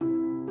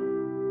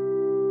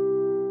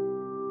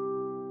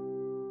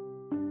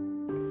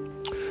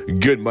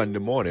Good Monday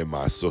morning,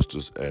 my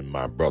sisters and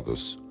my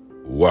brothers.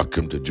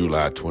 Welcome to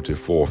July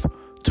 24th,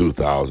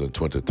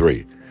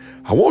 2023.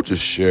 I want to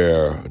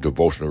share a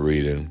devotional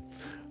reading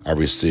I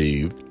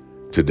received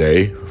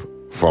today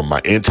from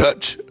my In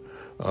Touch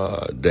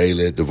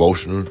daily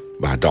devotional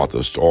by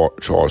Dr.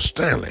 Charles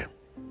Stanley.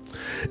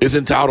 It's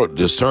entitled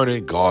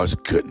Discerning God's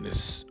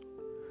Goodness.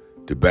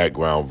 The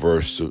background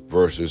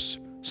verses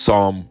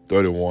Psalm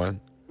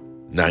 31,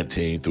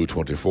 19 through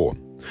 24.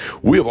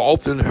 We have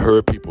often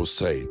heard people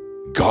say,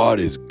 God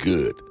is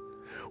good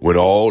when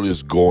all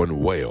is going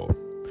well.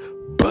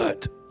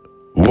 But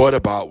what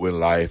about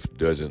when life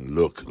doesn't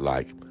look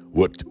like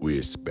what we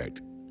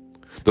expect?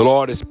 The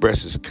Lord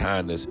expresses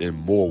kindness in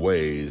more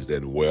ways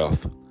than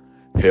wealth,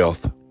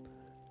 health,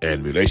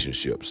 and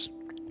relationships.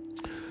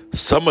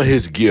 Some of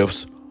his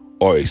gifts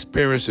are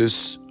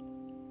experiences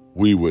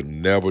we would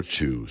never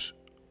choose.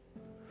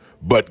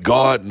 But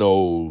God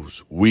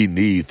knows we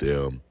need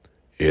them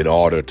in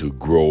order to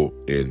grow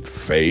in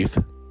faith,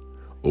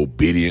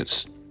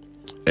 obedience,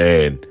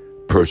 and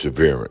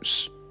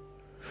perseverance.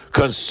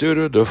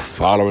 Consider the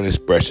following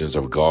expressions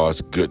of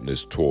God's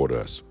goodness toward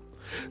us.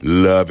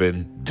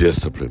 Loving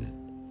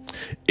discipline.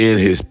 In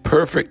his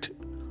perfect,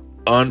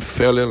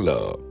 unfailing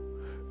love,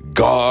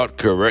 God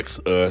corrects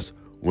us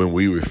when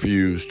we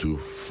refuse to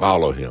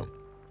follow him.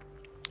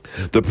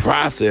 The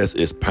process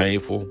is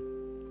painful,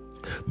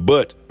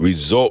 but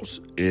results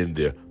in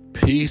the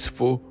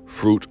peaceful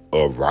fruit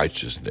of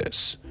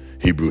righteousness.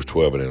 Hebrews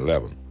 12 and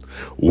 11.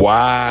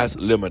 Wise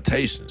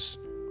limitations.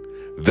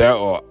 There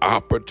are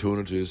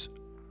opportunities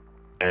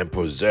and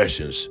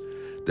possessions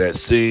that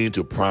seem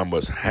to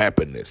promise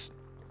happiness,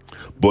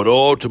 but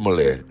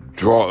ultimately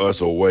draw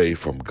us away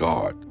from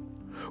God.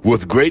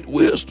 With great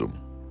wisdom,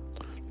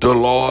 the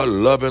Lord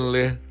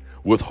lovingly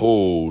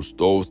withholds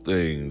those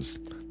things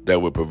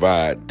that would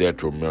provide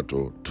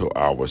detrimental to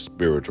our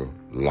spiritual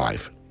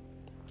life.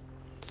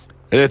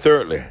 And then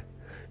thirdly,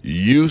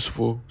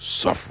 useful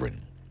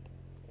suffering.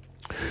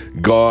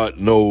 God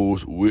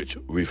knows which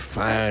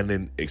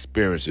refining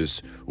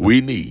experiences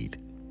we need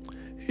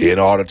in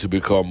order to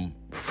become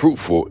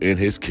fruitful in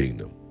his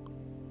kingdom.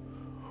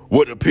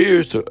 What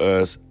appears to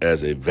us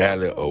as a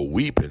valley of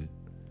weeping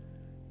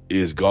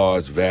is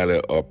God's valley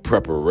of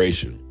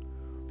preparation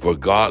for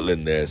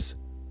godliness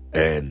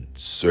and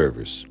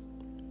service.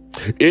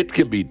 It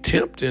can be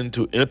tempting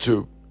to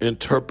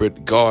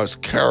interpret God's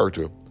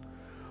character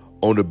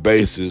on the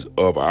basis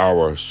of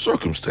our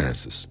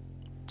circumstances.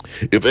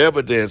 If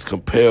evidence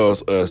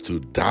compels us to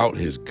doubt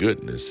his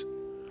goodness,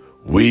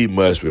 we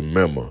must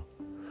remember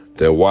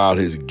that while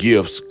his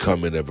gifts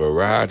come in a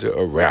variety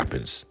of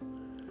wrappings,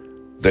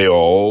 they are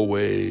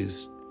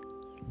always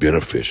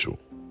beneficial.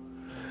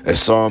 As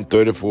Psalm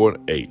 34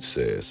 and 8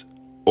 says,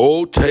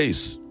 "Oh,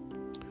 taste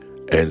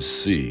and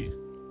see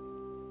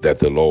that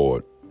the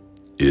Lord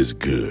is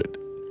good."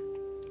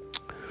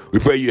 We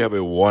pray you have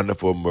a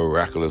wonderful,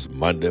 miraculous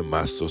Monday,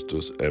 my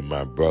sisters and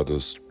my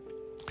brothers.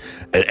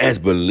 And as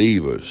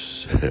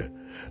believers,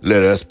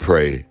 let us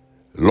pray,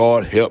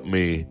 Lord, help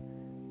me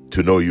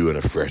to know you in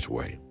a fresh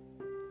way,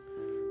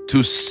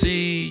 to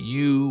see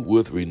you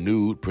with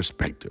renewed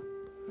perspective.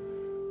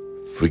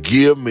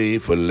 Forgive me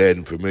for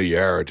letting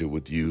familiarity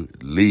with you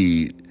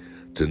lead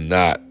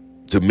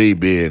to me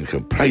being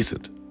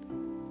complacent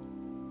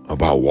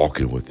about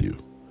walking with you.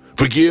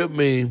 Forgive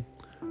me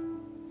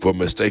for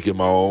mistaking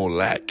my own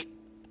lack,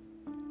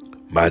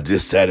 my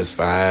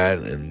dissatisfied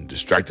and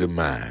distracted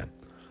mind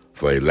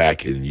for a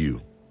lack in you.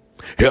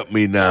 Help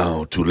me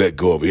now to let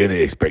go of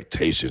any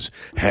expectations,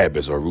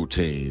 habits, or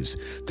routines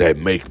that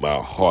make my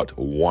heart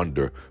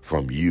wander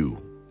from you,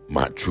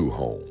 my true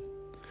home.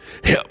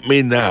 Help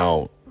me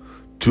now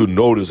to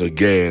notice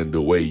again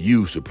the way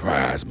you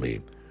surprise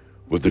me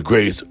with the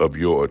grace of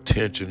your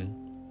attention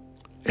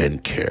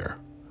and care.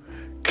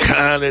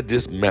 Kindly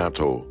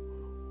dismantle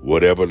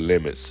whatever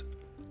limits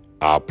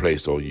I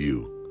placed on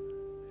you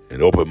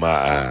and open my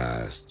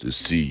eyes to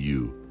see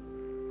you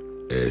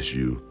as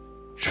you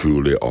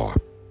truly are.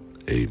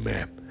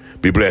 Amen.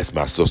 Be blessed,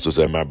 my sisters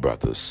and my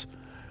brothers.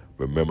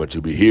 Remember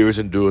to be hearers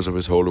and doers of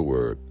his holy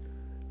word.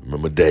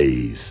 Remember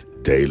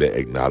daily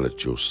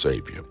acknowledge your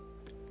Savior.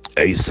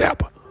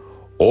 ASAP.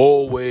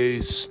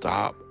 Always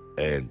stop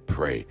and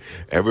pray.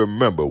 And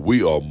remember,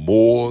 we are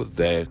more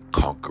than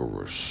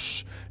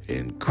conquerors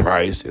in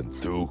Christ and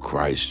through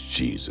Christ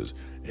Jesus.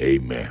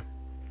 Amen.